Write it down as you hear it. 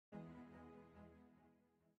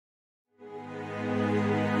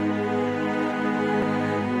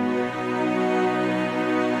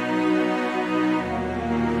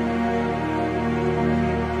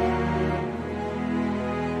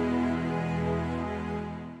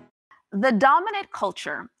The dominant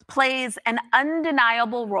culture plays an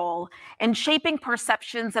undeniable role in shaping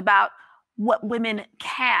perceptions about what women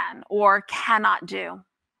can or cannot do.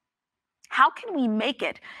 How can we make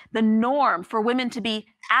it the norm for women to be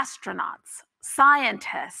astronauts,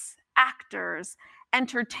 scientists, actors,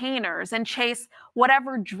 entertainers, and chase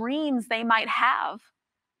whatever dreams they might have?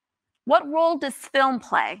 What role does film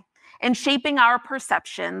play in shaping our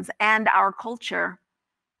perceptions and our culture?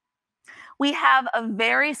 We have a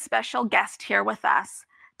very special guest here with us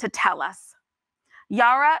to tell us.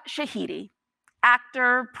 Yara Shahidi,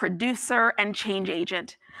 actor, producer, and change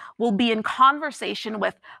agent, will be in conversation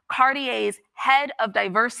with Cartier's head of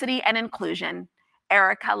diversity and inclusion,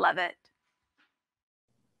 Erica Lovett.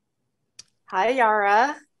 Hi,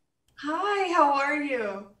 Yara. Hi, how are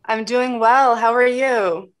you? I'm doing well. How are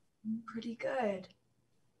you? I'm pretty good.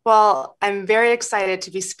 Well, I'm very excited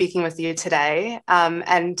to be speaking with you today.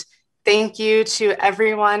 And thank you to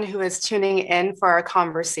everyone who is tuning in for our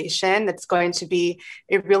conversation. It's going to be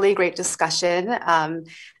a really great discussion.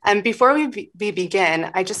 And before we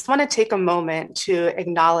begin, I just want to take a moment to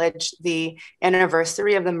acknowledge the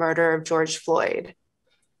anniversary of the murder of George Floyd.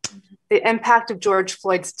 The impact of George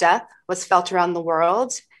Floyd's death was felt around the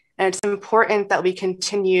world, and it's important that we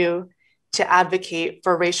continue to advocate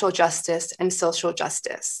for racial justice and social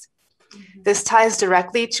justice. This ties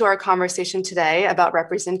directly to our conversation today about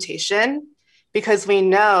representation, because we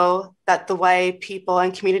know that the way people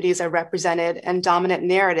and communities are represented in dominant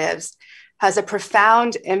narratives has a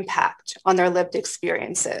profound impact on their lived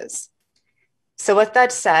experiences. So with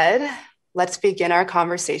that said, let's begin our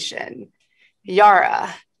conversation.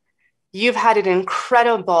 Yara, you've had an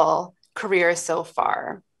incredible career so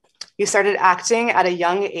far. You started acting at a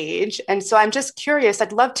young age. And so I'm just curious,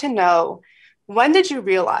 I'd love to know, when did you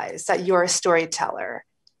realize that you're a storyteller?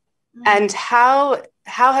 And how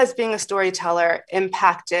has being a storyteller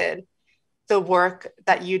impacted the work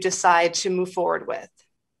that you decide to move forward with?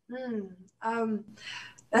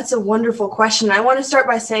 That's a wonderful question. I want to start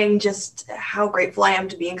by saying just how grateful I am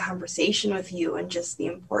to be in conversation with you, and just the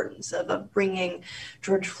importance of bringing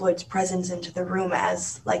George Floyd's presence into the room,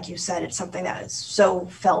 as, like you said, it's something that is so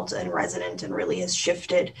felt and resonant and really has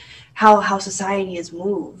shifted how society is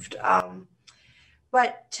moved.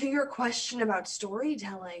 But to your question about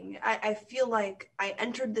storytelling, I feel like I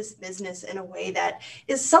entered this business in a way that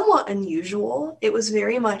is somewhat unusual. It was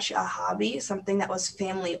very much a hobby, something that was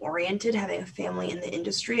family oriented, having a family in the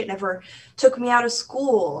industry. It never took me out of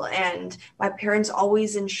school, and my parents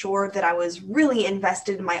always ensured that I was really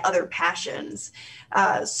invested in my other passions.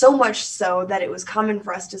 So much so that it was common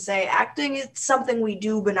for us to say, acting is something we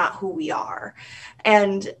do, but not who we are.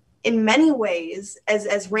 And in many ways,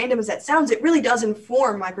 as random as that sounds, it really does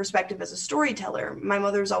inform my perspective as a storyteller. My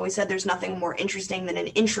mother's always said there's nothing more interesting than an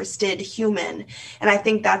interested human. And I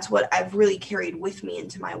think that's what I've really carried with me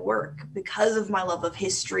into my work, because of my love of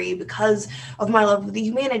history, because of my love of the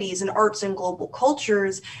humanities and arts and global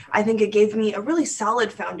cultures. I think it gave me a really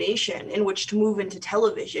solid foundation in which to move into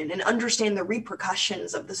television and understand the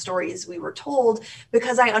repercussions of the stories we were told,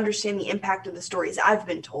 because I understand the impact of the stories I've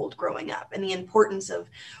been told growing up, and the importance of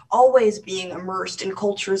always being immersed in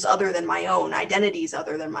cultures other than my own, identities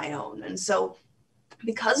other than my own. And so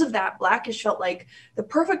because of that, Blackish felt like the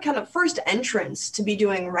perfect kind of first entrance to be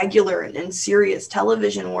doing regular and serious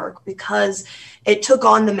television work, because it took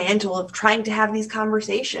on the mantle of trying to have these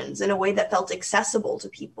conversations in a way that felt accessible to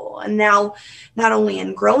people. And now, not only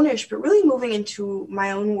in Grownish, but really moving into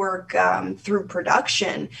my own work through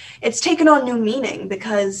production, it's taken on new meaning,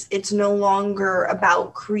 because it's no longer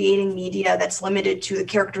about creating media that's limited to the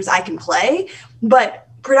characters I can play, but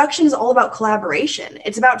production is all about collaboration.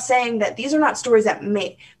 It's about saying that these are not stories that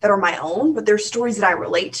are my own, but they're stories that I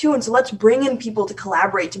relate to. And so let's bring in people to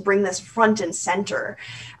collaborate, to bring this front and center.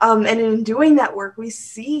 And in doing that work, we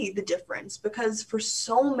see the difference, because for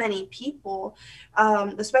so many people,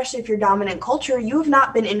 especially if you're dominant culture, you have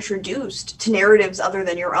not been introduced to narratives other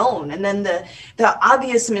than your own. And then the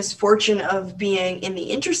obvious misfortune of being in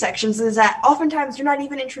the intersections is that oftentimes you're not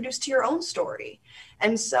even introduced to your own story.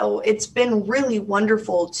 And so it's been really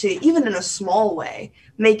wonderful to, even in a small way,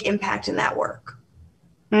 make impact in that work.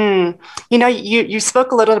 You know, you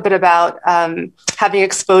spoke a little bit about having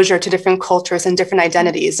exposure to different cultures and different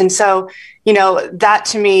identities. And so, you know, that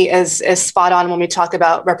to me is spot on when we talk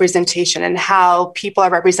about representation and how people are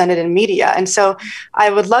represented in media. And so I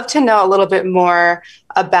would love to know a little bit more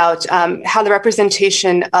about how the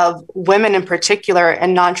representation of women in particular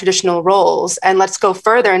in non-traditional roles, and let's go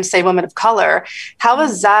further and say women of color, how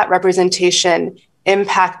has that representation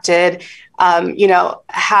impacted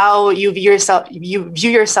how you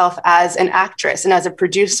view yourself as an actress and as a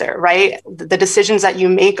producer, right? The decisions that you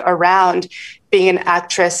make around being an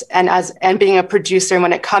actress and being a producer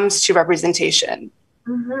when it comes to representation.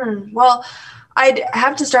 Mm-hmm. Well, I'd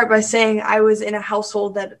have to start by saying I was in a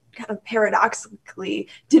household that kind of paradoxically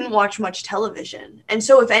didn't watch much television. And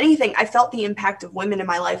so if anything, I felt the impact of women in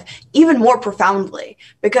my life even more profoundly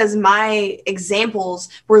because my examples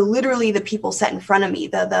were literally the people set in front of me,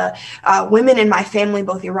 the women in my family,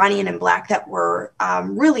 both Iranian and Black, that were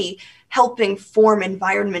really helping form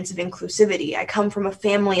environments of inclusivity. I come from a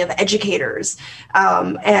family of educators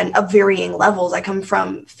and of varying levels. I come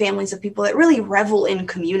from families of people that really revel in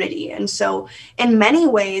community. And so in many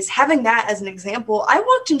ways, having that as an example, I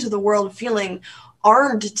walked into the world feeling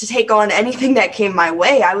armed to take on anything that came my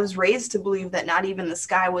way. I was raised to believe that not even the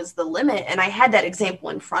sky was the limit. And I had that example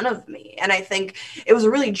in front of me. And I think it was a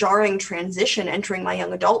really jarring transition entering my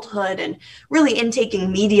young adulthood and really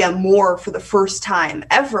intaking media more for the first time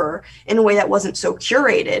ever in a way that wasn't so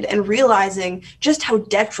curated and realizing just how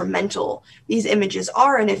detrimental these images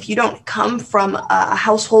are. And if you don't come from a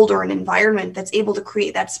household or an environment that's able to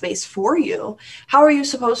create that space for you, how are you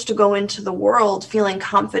supposed to go into the world feeling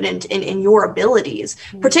confident in your ability?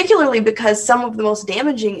 Particularly because some of the most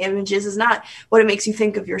damaging images is not what it makes you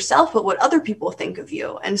think of yourself, but what other people think of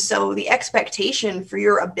you. And so the expectation for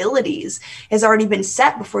your abilities has already been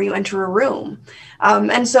set before you enter a room.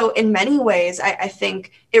 And so in many ways, I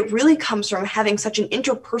think it really comes from having such an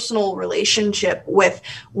interpersonal relationship with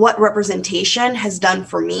what representation has done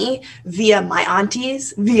for me via my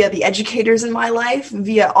aunties, via the educators in my life,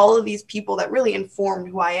 via all of these people that really informed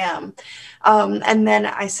who I am. And then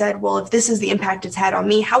I said, well, if this is the impact it's had on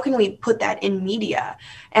me, how can we put that in media?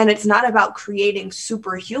 And it's not about creating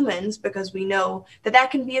superhumans, because we know that that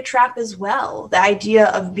can be a trap as well. The idea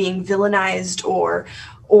of being villainized or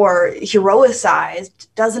heroicized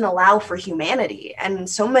doesn't allow for humanity. And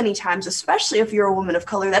so many times, especially if you're a woman of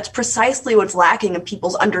color, that's precisely what's lacking in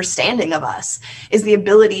people's understanding of us, is the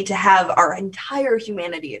ability to have our entire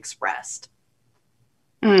humanity expressed.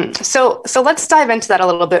 So let's dive into that a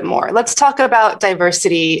little bit more. Let's talk about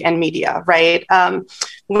diversity in media, right?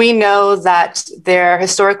 We know that there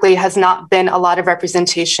historically has not been a lot of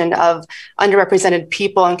representation of underrepresented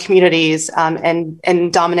people and communities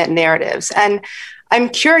and dominant narratives. And I'm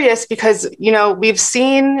curious because,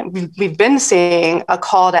 we've been seeing a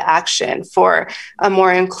call to action for a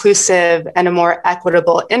more inclusive and a more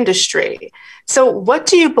equitable industry. So what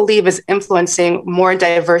do you believe is influencing more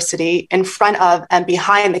diversity in front of and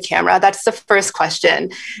behind the camera? That's the first question.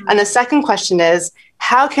 Mm-hmm. And the second question is,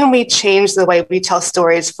 how can we change the way we tell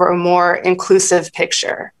stories for a more inclusive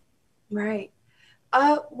picture? Right.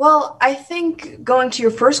 Well, I think going to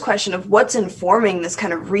your first question of what's informing this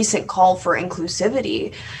kind of recent call for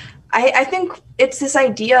inclusivity, I think it's this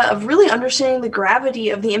idea of really understanding the gravity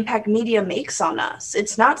of the impact media makes on us.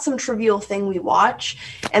 It's not some trivial thing we watch,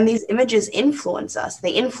 and these images influence us.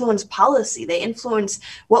 They influence policy. They influence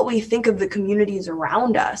what we think of the communities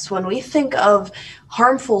around us. When we think of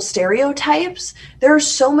harmful stereotypes, there are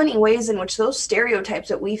so many ways in which those stereotypes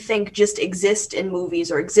that we think just exist in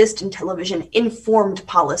movies or exist in television informed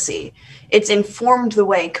policy. It's informed the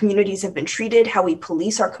way communities have been treated, how we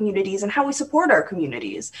police our communities, and how we support our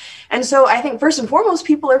communities. And so I think first and foremost,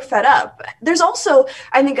 people are fed up. There's also,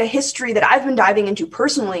 I think, a history that I've been diving into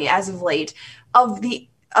personally as of late of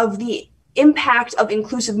the impact of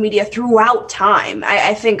inclusive media throughout time.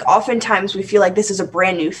 I think oftentimes we feel like this is a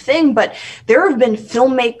brand new thing, but there have been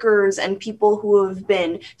filmmakers and people who have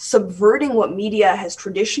been subverting what media has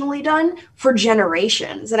traditionally done for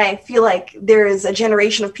generations. And I feel like there is a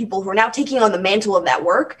generation of people who are now taking on the mantle of that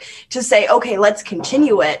work to say, okay, let's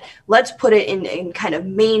continue it. Let's put it in kind of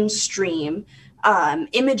mainstream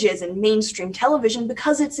images and mainstream television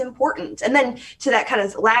because it's important. And then to that kind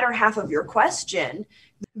of latter half of your question,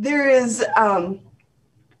 there is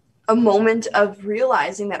a moment of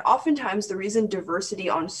realizing that oftentimes the reason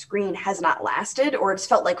diversity on screen has not lasted, or it's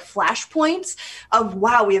felt like flashpoints of,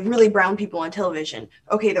 wow, we have really brown people on television.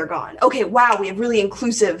 Okay, they're gone. Okay, wow, we have really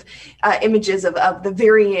inclusive images of the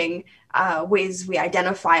varying ways we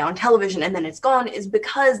identify on television, and then it's gone, is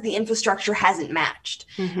because the infrastructure hasn't matched.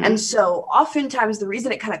 Mm-hmm. And so oftentimes the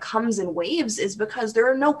reason it kind of comes in waves is because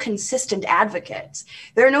there are no consistent advocates.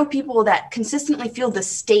 There are no people that consistently feel the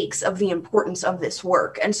stakes of the importance of this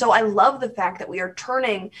work. And so I love the fact that we are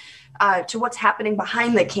turning to what's happening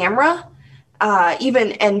behind the camera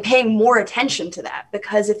even and paying more attention to that,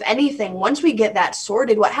 because if anything, once we get that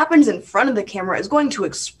sorted, what happens in front of the camera is going to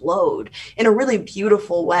explode in a really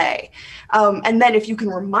beautiful way. And then if you can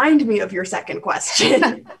remind me of your second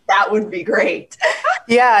question, that would be great.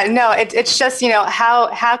 Yeah, no, it's just, how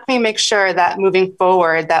can we make sure that moving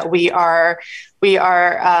forward that we are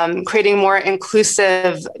creating more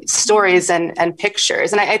inclusive stories and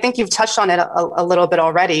pictures. And I think you've touched on it a little bit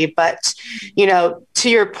already, but, to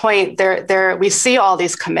your point, we see all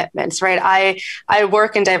these commitments, right? I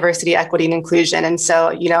work in diversity, equity, and inclusion. And so,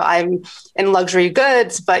 I'm in luxury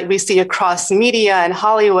goods, but we see across media and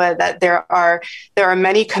Hollywood that there are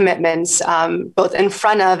many commitments, both in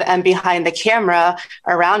front of and behind the camera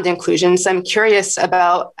around inclusion. So I'm curious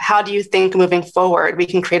about, how do you think moving forward we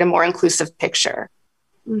can create a more inclusive picture?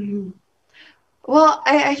 Mm-hmm. Well,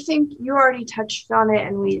 I think you already touched on it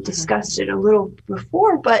and we discussed it a little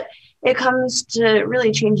before, but it comes to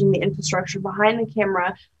really changing the infrastructure behind the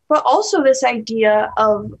camera, but also this idea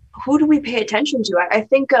of who do we pay attention to? I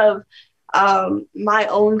think of my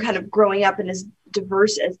own kind of growing up, and as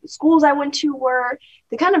diverse as the schools I went to were,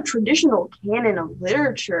 the kind of traditional canon of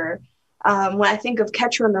literature. When I think of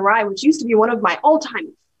Catcher in the Rye, which used to be one of my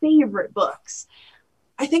all-time favorite books,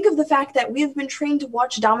 I think of the fact that we have been trained to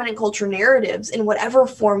watch dominant culture narratives in whatever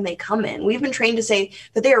form they come in. We've been trained to say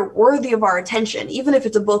that they are worthy of our attention, even if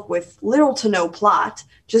it's a book with little to no plot,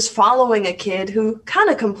 just following a kid who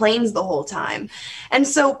kind of complains the whole time. And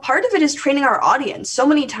so part of it is training our audience. So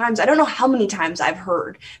many times, I don't know how many times I've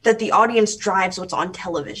heard that the audience drives what's on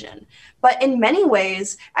television. But in many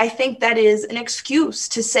ways, I think that is an excuse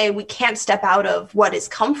to say we can't step out of what is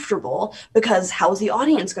comfortable, because how's the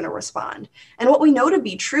audience going to respond? And what we know to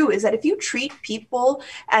be true is that if you treat people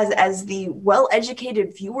as the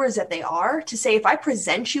well-educated viewers that they are, to say, if I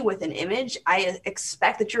present you with an image, I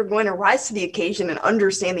expect that you're going to rise to the occasion and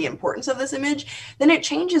understand the importance of this image, then it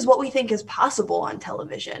changes what we think is possible on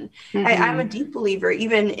television. Mm-hmm. I'm a deep believer,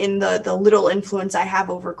 even in the little influence I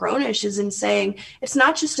have over Grownish, is in saying it's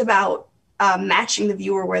not just about matching the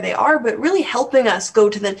viewer where they are, but really helping us go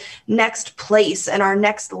to the next place and our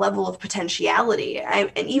next level of potentiality.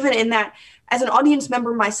 And even in that, as an audience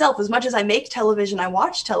member myself, as much as I make television, I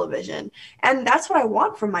watch television. And that's what I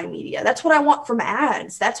want from my media. That's what I want from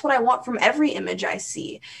ads. That's what I want from every image I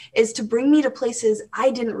see, is to bring me to places I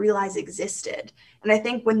didn't realize existed. And I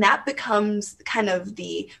think when that becomes kind of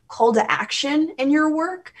the call to action in your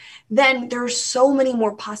work, then there's so many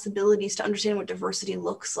more possibilities to understand what diversity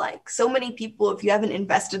looks like. So many people, if you haven't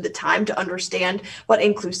invested the time to understand what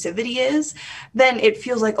inclusivity is, then it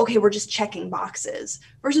feels like, okay, we're just checking boxes.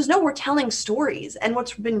 Versus, no, we're telling stories. And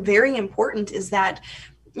what's been very important is that,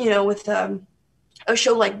 with a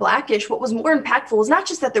show like Blackish, what was more impactful was not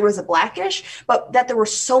just that there was a Blackish, but that there were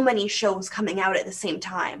so many shows coming out at the same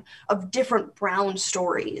time of different brown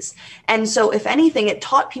stories. And so if anything, it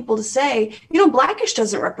taught people to say, Blackish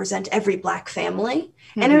doesn't represent every Black family.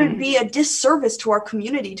 Mm-hmm. And it would be a disservice to our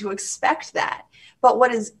community to expect that. But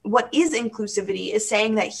what is inclusivity is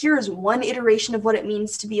saying that here's one iteration of what it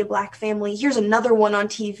means to be a Black family. Here's another one on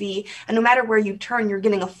TV. And no matter where you turn, you're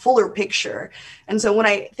getting a fuller picture. And so when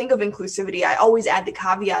I think of inclusivity, I always add the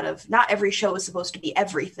caveat of not every show is supposed to be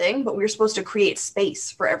everything, but we're supposed to create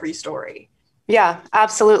space for every story. Yeah,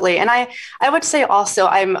 absolutely. And I would say also,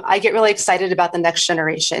 I get really excited about the next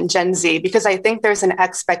generation, Gen Z, because I think there's an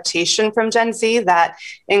expectation from Gen Z that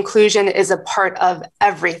inclusion is a part of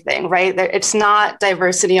everything, right? It's not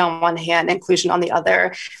diversity on one hand, inclusion on the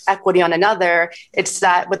other, equity on another. It's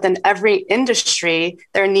that within every industry,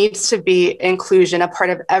 there needs to be inclusion, a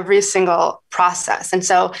part of every single process. And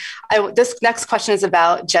so this next question is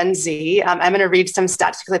about Gen Z. I'm going to read some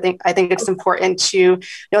stats because I think it's important to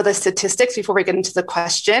know the statistics before we get into the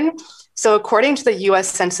question. So according to the US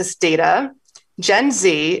Census data, Gen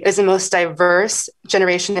Z is the most diverse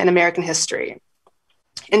generation in American history.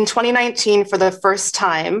 In 2019, for the first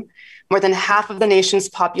time, more than half of the nation's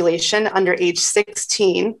population under age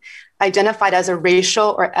 16 identified as a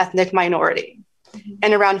racial or ethnic minority. Mm-hmm.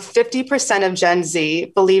 And around 50% of Gen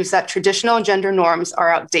Z believes that traditional gender norms are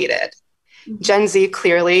outdated. Mm-hmm. Gen Z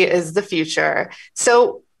clearly is the future.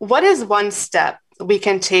 So what is one step we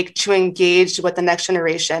can take to engage with the next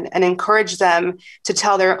generation and encourage them to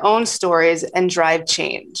tell their own stories and drive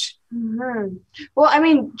change? Mm-hmm. Well, I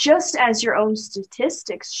mean, just as your own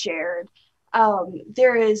statistics shared,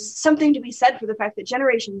 there is something to be said for the fact that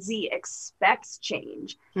Generation Z expects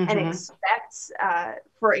change mm-hmm. and expects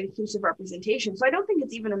for inclusive representation. So I don't think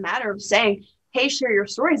it's even a matter of saying, hey, share your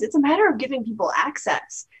stories. It's a matter of giving people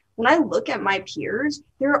access. when I look at my peers,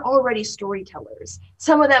 they're already storytellers,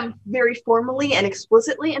 some of them very formally and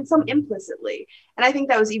explicitly, and some implicitly. And I think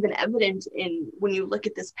that was even evident in when you look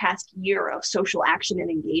at this past year of social action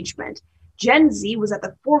and engagement. Gen Z was at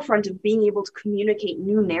the forefront of being able to communicate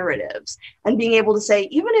new narratives and being able to say,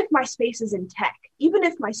 even if my space is in tech, even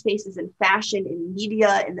if my space is in fashion, in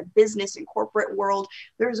media, in the business and corporate world,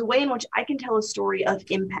 there's a way in which I can tell a story of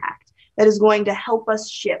impact that is going to help us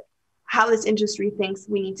shift how this industry thinks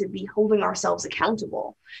we need to be holding ourselves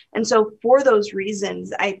accountable. And so for those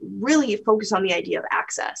reasons, I really focus on the idea of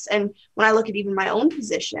access. And when I look at even my own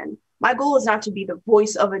position, my goal is not to be the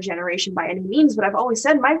voice of a generation by any means, but I've always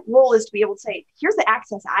said my role is to be able to say, here's the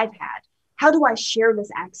access I've had. How do I share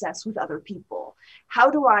this access with other people?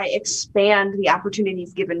 How do I expand the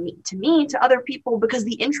opportunities given to me to other people? Because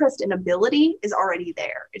the interest and ability is already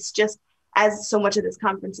there. It's just, as so much of this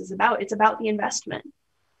conference is about, it's about the investment.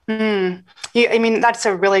 I mean, that's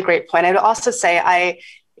a really great point. I'd also say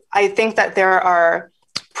I think that there are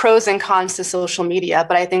pros and cons to social media,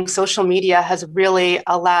 but I think social media has really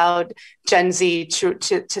allowed Gen Z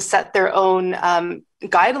to set their own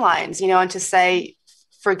guidelines, and to say,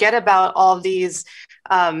 forget about all these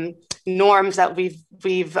norms that we've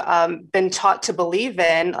been taught to believe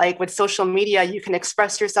in. Like with social media, you can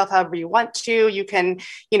express yourself however you want to. You can,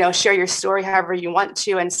 share your story however you want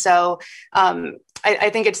to. And so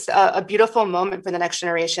I think it's a beautiful moment for the next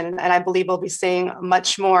generation. And I believe we'll be seeing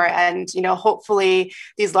much more. And, hopefully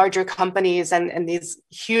these larger companies and these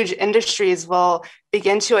huge industries will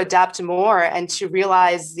begin to adapt more and to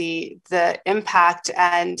realize the impact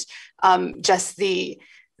and just the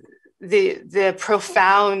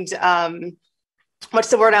profound,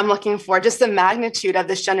 what's the word I'm looking for? Just the magnitude of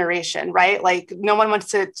this generation, right? Like no one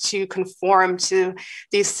wants to conform to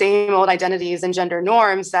these same old identities and gender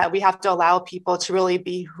norms, that we have to allow people to really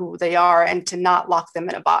be who they are and to not lock them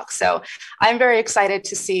in a box. So I'm very excited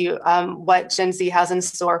to see what Gen Z has in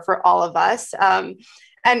store for all of us.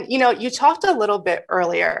 And, you talked a little bit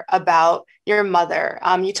earlier about your mother.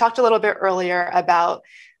 You talked a little bit earlier about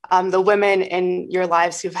the women in your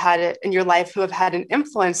lives who have had an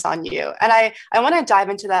influence on you. And I want to dive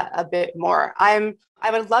into that a bit more. I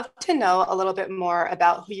would love to know a little bit more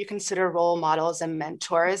about who you consider role models and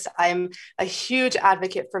mentors. I'm a huge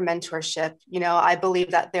advocate for mentorship. I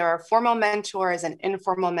believe that there are formal mentors and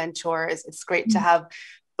informal mentors. It's great to have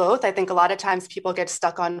both. I think a lot of times people get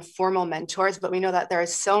stuck on formal mentors, but we know that there are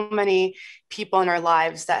so many people in our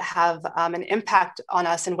lives that have an impact on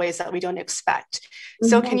us in ways that we don't expect.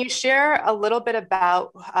 So can you share a little bit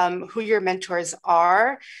about who your mentors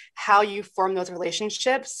are, how you form those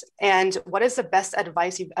relationships, and what is the best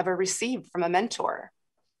advice you've ever received from a mentor?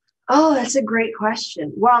 Oh, that's a great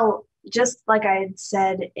question. Well, just like I had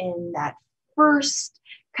said in that first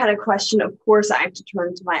kind of question, of course, I have to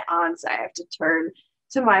turn to my aunts. I have to turn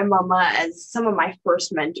to my mama as some of my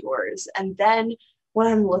first mentors. And then when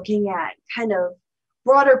I'm looking at kind of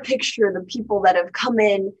broader picture, the people that have come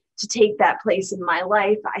in to take that place in my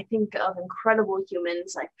life, I think of incredible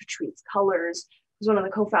humans like Patrisse Cullors, who's one of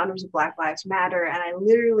the co-founders of Black Lives Matter. And I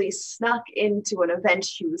literally snuck into an event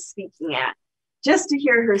she was speaking at just to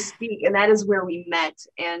hear her speak. And that is where we met.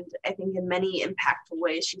 And I think in many impactful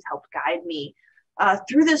ways, she's helped guide me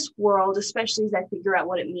through this world, especially as I figure out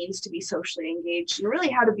what it means to be socially engaged and really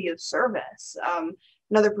how to be of service.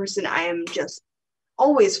 Another person I am just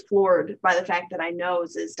always floored by the fact that I know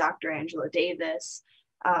is Dr. Angela Davis.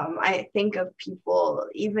 I think of people,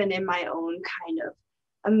 even in my own kind of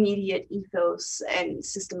immediate ethos and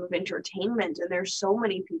system of entertainment, and there's so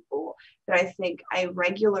many people that I think I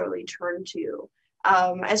regularly turn to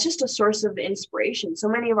as just a source of inspiration. So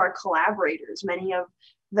many of our collaborators, many of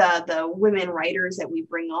the women writers that we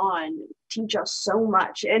bring on teach us so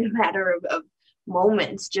much in a matter of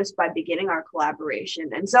moments just by beginning our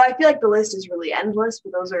collaboration. And so I feel like the list is really endless,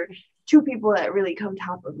 but those are two people that really come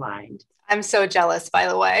top of mind. I'm so jealous, by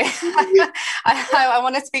the way. I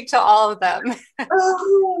want to speak to all of them.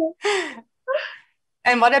 Oh.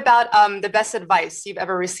 And what about the best advice you've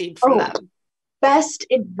ever received from them? Best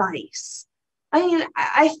advice. I mean,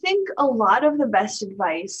 I think a lot of the best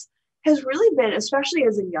advice has really been, especially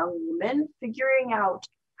as a young woman, figuring out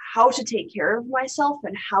how to take care of myself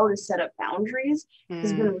and how to set up boundaries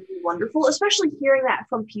has been really wonderful, especially hearing that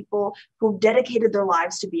from people who've dedicated their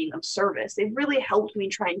lives to being of service. They've really helped me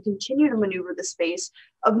try and continue to maneuver the space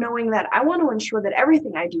of knowing that I want to ensure that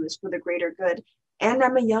everything I do is for the greater good. And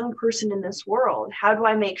I'm a young person in this world. How do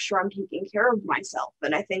I make sure I'm taking care of myself?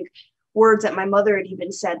 And I think words that my mother had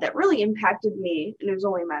even said that really impacted me, and it was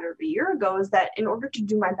only a matter of a year ago, is that in order to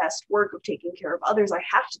do my best work of taking care of others, I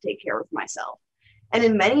have to take care of myself. And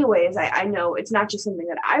in many ways, I know it's not just something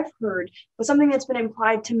that I've heard, but something that's been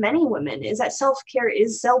implied to many women is that self-care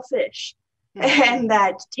is selfish. And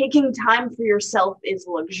that taking time for yourself is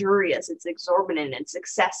luxurious, it's exorbitant, it's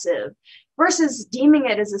excessive, versus deeming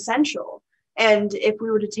it as essential. And if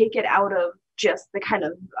we were to take it out of just the kind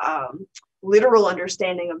of literal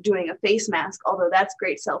understanding of doing a face mask, although that's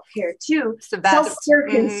great self-care too, self-care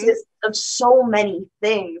consists of so many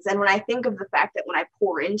things. And when I think of the fact that when I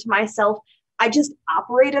pour into myself, I just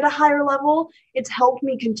operate at a higher level, it's helped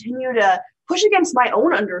me continue to push against my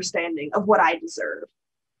own understanding of what I deserve.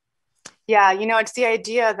 Yeah, it's the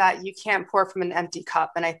idea that you can't pour from an empty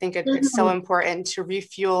cup. And I think it's so important to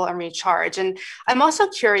refuel and recharge. And I'm also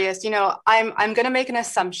curious, I'm going to make an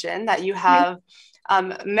assumption that you have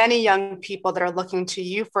many young people that are looking to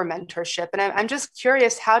you for mentorship. And I'm just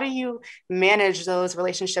curious, how do you manage those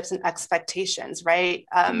relationships and expectations, right?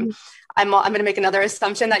 I'm going to make another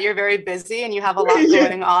assumption that you're very busy and you have a lot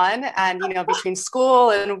going on, and between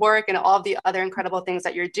school and work and all the other incredible things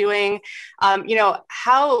that you're doing,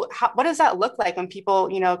 how what does that look like when people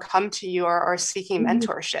come to you or are seeking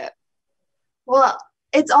mentorship? Well,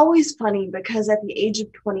 it's always funny because at the age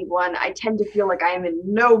of 21, I tend to feel like I am in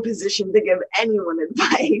no position to give anyone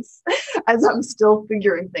advice as I'm still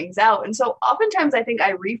figuring things out. And so oftentimes I think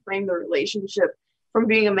I reframe the relationship from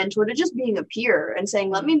being a mentor to just being a peer and saying,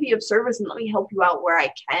 let me be of service and let me help you out where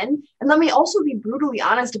I can. And let me also be brutally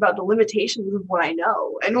honest about the limitations of what I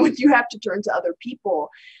know and when you have to turn to other people.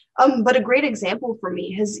 But a great example for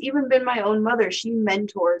me has even been my own mother. She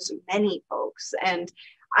mentors many folks. And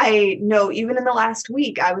I know even in the last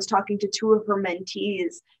week, I was talking to two of her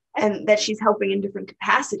mentees and that she's helping in different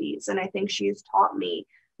capacities. And I think she has taught me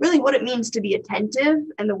really what it means to be attentive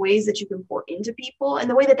and the ways that you can pour into people and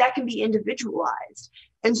the way that that can be individualized.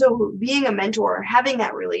 And so being a mentor, having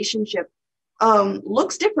that relationship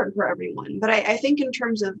looks different for everyone. But I think in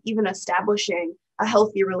terms of even establishing a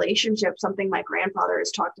healthy relationship, something my grandfather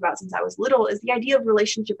has talked about since I was little is the idea of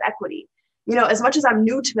relationship equity. As much as I'm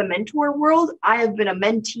new to the mentor world, I have been a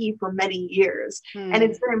mentee for many years. And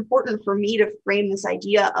it's very important for me to frame this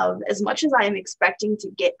idea of as much as I am expecting to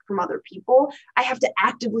get from other people, I have to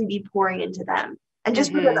actively be pouring into them. And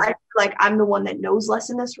just because I feel like I'm the one that knows less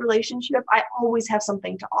in this relationship, I always have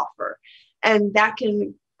something to offer. And that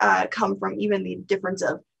can come from even the difference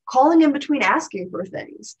of calling in between asking for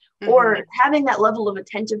things or having that level of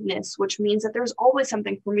attentiveness, which means that there's always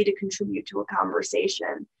something for me to contribute to a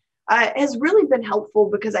conversation. Has really been helpful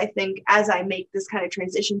because I think as I make this kind of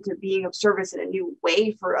transition to being of service in a new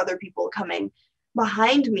way for other people coming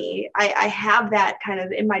behind me, I have that kind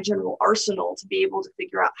of in my general arsenal to be able to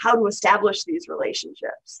figure out how to establish these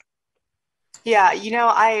relationships. Yeah,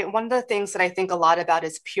 one of the things that I think a lot about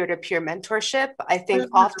is peer-to-peer mentorship. I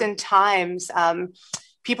think oftentimes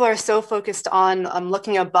people are so focused on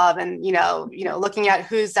looking above and, looking at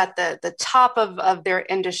who's at the top of their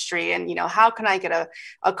industry and, how can I get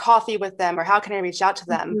a coffee with them or how can I reach out to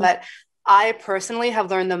them? But I personally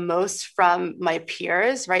have learned the most from my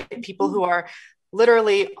peers, right? People who are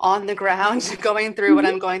literally on the ground going through what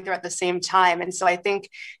I'm going through at the same time. And so I think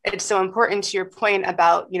it's so important to your point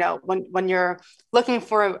about, when you're looking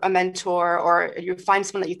for a mentor or you find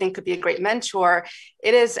someone that you think could be a great mentor,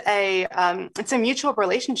 it's a mutual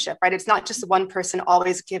relationship, right? It's not just one person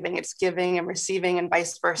always giving, it's giving and receiving and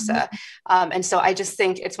vice versa. And so I just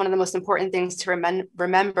think it's one of the most important things to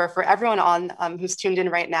remember for everyone on who's tuned in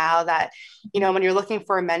right now that, when you're looking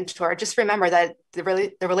for a mentor, just remember that the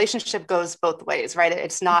relationship goes both ways, right?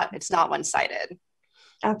 It's not one-sided.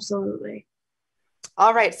 Absolutely.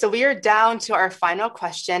 All right. So we are down to our final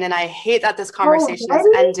question. And I hate that this conversation is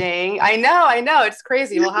ending. I know. It's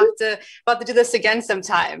crazy. We'll have to do this again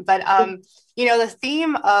sometime. But, the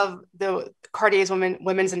theme of the Cartier's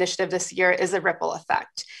Women's Initiative this year is a ripple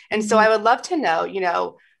effect. And so I would love to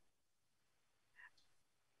know,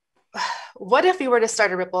 what if we were to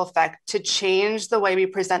start a ripple effect to change the way we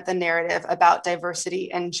present the narrative about diversity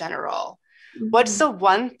in general? What's the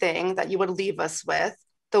one thing that you would leave us with?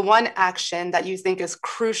 The one action that you think is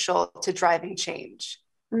crucial to driving change?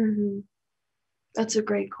 That's a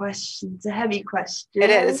great question. It's a heavy question. It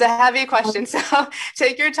is. It's a heavy question. So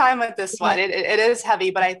take your time with this one. It is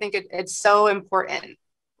heavy, but I think it's so important.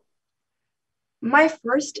 My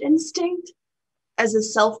first instinct as a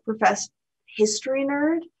self-professed history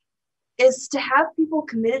nerd is to have people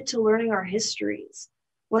committed to learning our histories.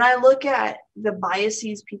 When I look at the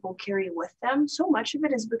biases people carry with them, so much of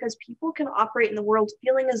it is because people can operate in the world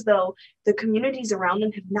feeling as though the communities around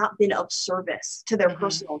them have not been of service to their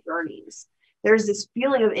personal journeys. There's this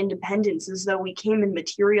feeling of independence as though we came and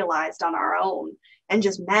materialized on our own and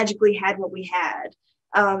just magically had what we had.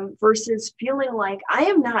 versus feeling like I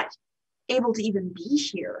am not able to even be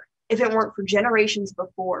here if it weren't for generations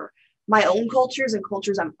before, my own cultures and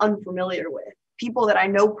cultures I'm unfamiliar with, people that I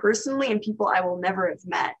know personally and people I will never have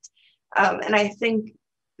met. And I think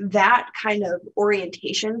that kind of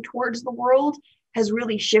orientation towards the world has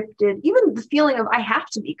really shifted, even the feeling of I have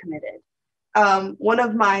to be committed. One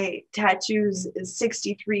of my tattoos is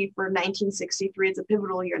 63 for 1963. It's a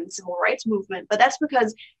pivotal year in the civil rights movement, but that's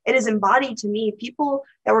because it has embodied to me people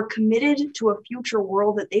that were committed to a future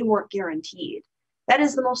world that they weren't guaranteed. That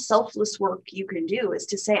is the most selfless work you can do, is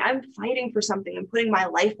to say, I'm fighting for something and putting my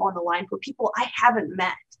life on the line for people I haven't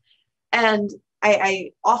met. And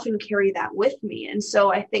I often carry that with me. And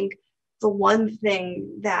so I think the one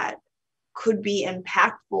thing that could be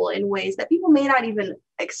impactful in ways that people may not even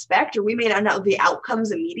expect, or we may not know the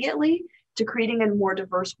outcomes immediately, to creating a more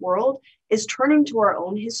diverse world, is turning to our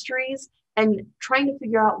own histories and trying to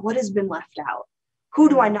figure out what has been left out. Who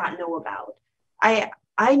do I not know about?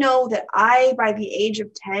 I know that I, by the age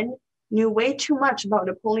of 10, knew way too much about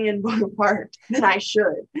Napoleon Bonaparte than I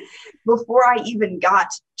should before I even got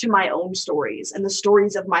to my own stories and the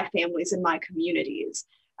stories of my families and my communities.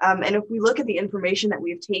 And if we look at the information that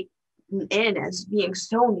we've taken in as being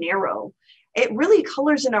so narrow, it really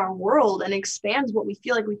colors in our world and expands what we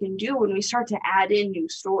feel like we can do when we start to add in new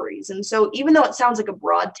stories. And so even though it sounds like a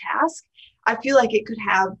broad task, I feel like it could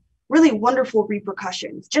have really wonderful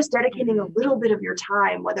repercussions, just dedicating a little bit of your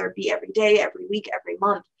time, whether it be every day, every week, every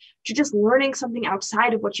month, to just learning something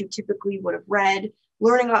outside of what you typically would have read,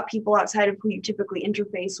 learning about people outside of who you typically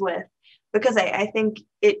interface with, because I think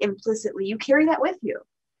it implicitly, you carry that with you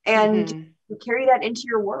and you carry that into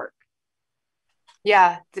your work.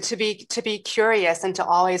 Yeah, to be curious and to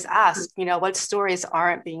always ask, what stories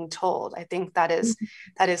aren't being told. I think that is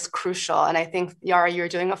crucial. And I think, Yara, you're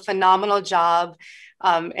doing a phenomenal job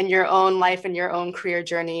in your own life and your own career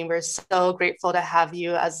journey. We're so grateful to have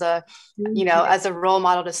you as a role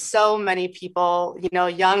model to so many people,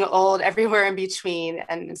 young, old, everywhere in between.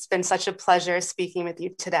 And it's been such a pleasure speaking with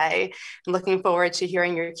you today. I'm looking forward to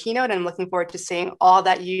hearing your keynote and looking forward to seeing all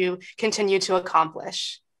that you continue to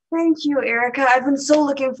accomplish. Thank you, Erica. I've been so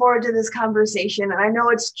looking forward to this conversation. And I know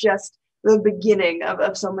it's just the beginning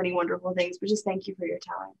of so many wonderful things, but just thank you for your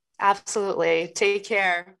time. Absolutely. Take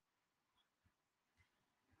care.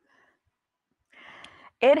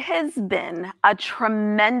 It has been a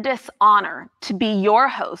tremendous honor to be your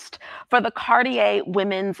host for the Cartier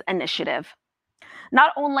Women's Initiative.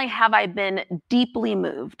 Not only have I been deeply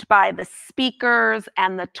moved by the speakers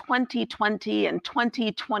and the 2020 and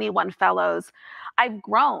 2021 fellows, I've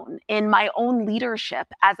grown in my own leadership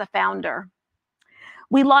as a founder.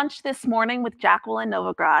 We launched this morning with Jacqueline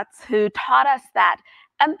Novogratz, who taught us that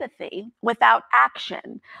empathy without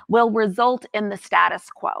action will result in the status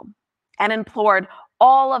quo, and implored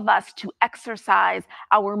all of us to exercise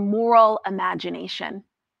our moral imagination.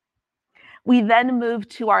 We then moved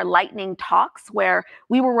to our lightning talks, where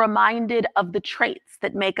we were reminded of the traits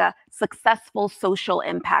that make a successful social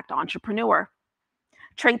impact entrepreneur.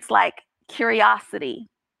 Traits like curiosity,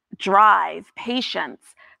 drive, patience,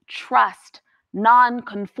 trust,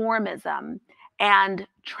 nonconformism, and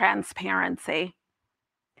transparency.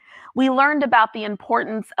 We learned about the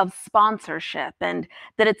importance of sponsorship and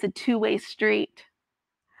that it's a two-way street.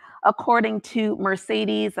 According to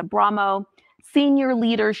Mercedes Abramo, senior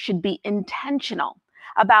leaders should be intentional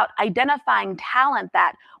about identifying talent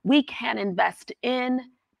that we can invest in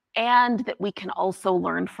and that we can also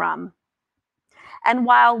learn from. And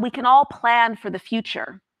while we can all plan for the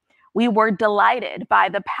future, we were delighted by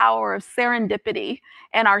the power of serendipity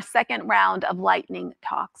in our second round of lightning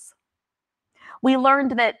talks. We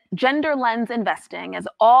learned that gender lens investing is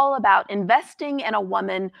all about investing in a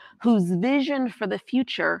woman whose vision for the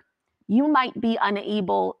future you might be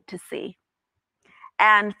unable to see.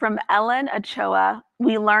 And from Ellen Ochoa,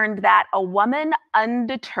 we learned that a woman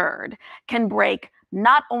undeterred can break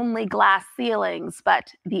not only glass ceilings,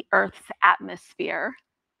 but the Earth's atmosphere.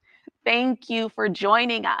 Thank you for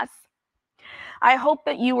joining us. I hope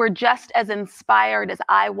that you were just as inspired as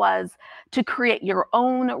I was to create your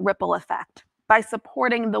own ripple effect by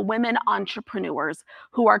supporting the women entrepreneurs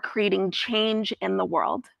who are creating change in the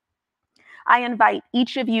world. I invite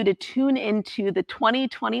each of you to tune into the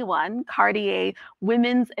 2021 Cartier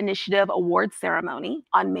Women's Initiative Award ceremony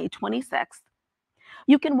on May 26th.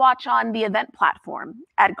 You can watch on the event platform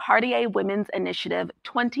at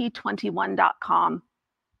CartierWomen'sInitiative2021.com.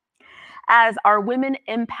 As our women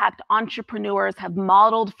impact entrepreneurs have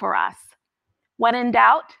modeled for us, when in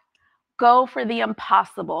doubt, go for the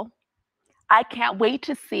impossible. I can't wait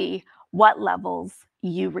to see what levels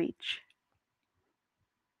you reach.